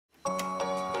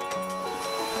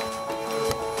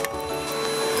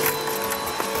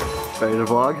Ready to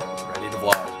vlog? Ready to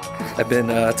vlog. I've been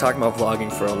talking about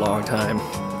vlogging for a long time,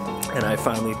 and I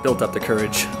finally built up the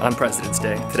courage on President's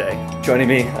Day today. Joining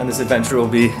me on this adventure will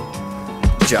be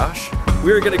Josh.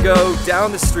 We are gonna go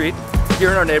down the street here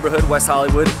in our neighborhood, West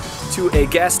Hollywood, to a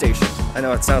gas station. I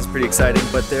know it sounds pretty exciting,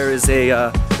 but there's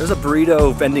a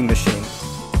burrito vending machine.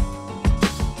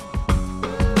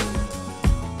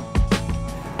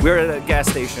 We're at a gas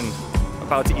station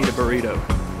about to eat a burrito.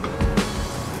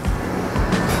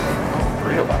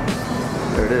 Burrito Box.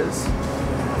 There it is.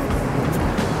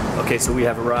 Okay, so we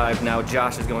have arrived. Now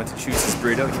Josh is going to choose his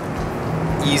burrito.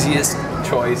 Easiest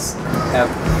choice.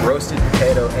 Have roasted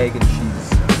potato, egg, and cheese.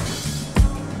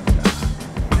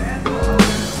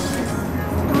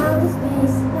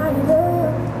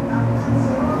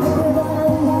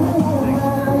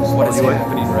 What is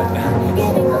happening right now?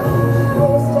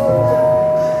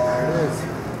 There it is.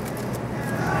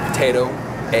 Potato,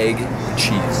 egg, and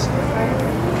cheese.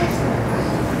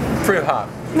 Pretty hot.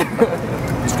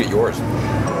 Just get yours.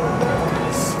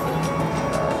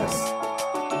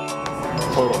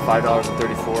 Total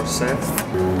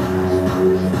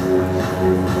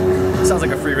 $5.34. Sounds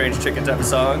like a free range chicken type of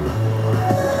song.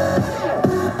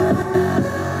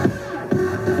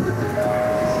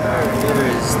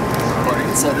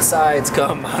 So the sides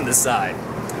come on the side.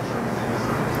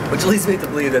 Which leads me to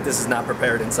believe that this is not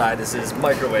prepared inside, this is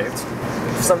microwaved.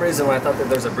 For some reason when I thought that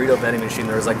there was a burrito vending machine,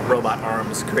 there was like robot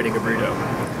arms creating a burrito.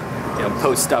 You know,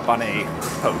 post up on a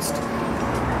post.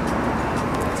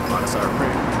 That's a lot of sour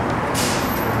cream.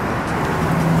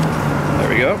 There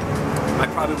we go. I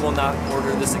probably will not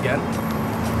order this again.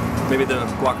 Maybe the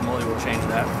guacamole will change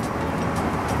that.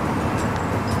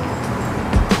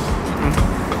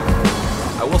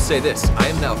 I will say this, I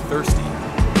am now thirsty,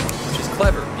 which is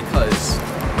clever because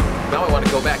now I want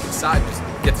to go back inside and just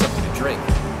get something to drink.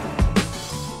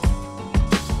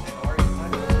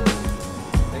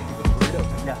 Thank you for the burrito.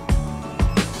 Yeah.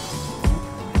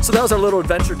 So that was our little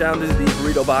adventure down to the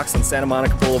Burrito Box on Santa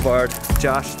Monica Boulevard.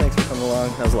 Josh, thanks for coming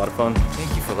along. That was a lot of fun.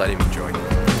 Thank you for letting me join you.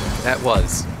 That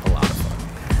was a lot of fun.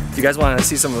 If you guys want to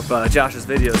see some of Josh's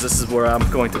videos, this is where I'm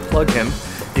going to plug him.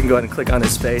 You can go ahead and click on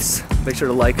his face. Make sure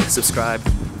to like, subscribe,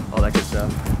 all that good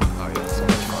stuff. Oh yeah, so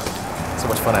much fun. So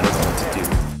much fun I don't know what to do.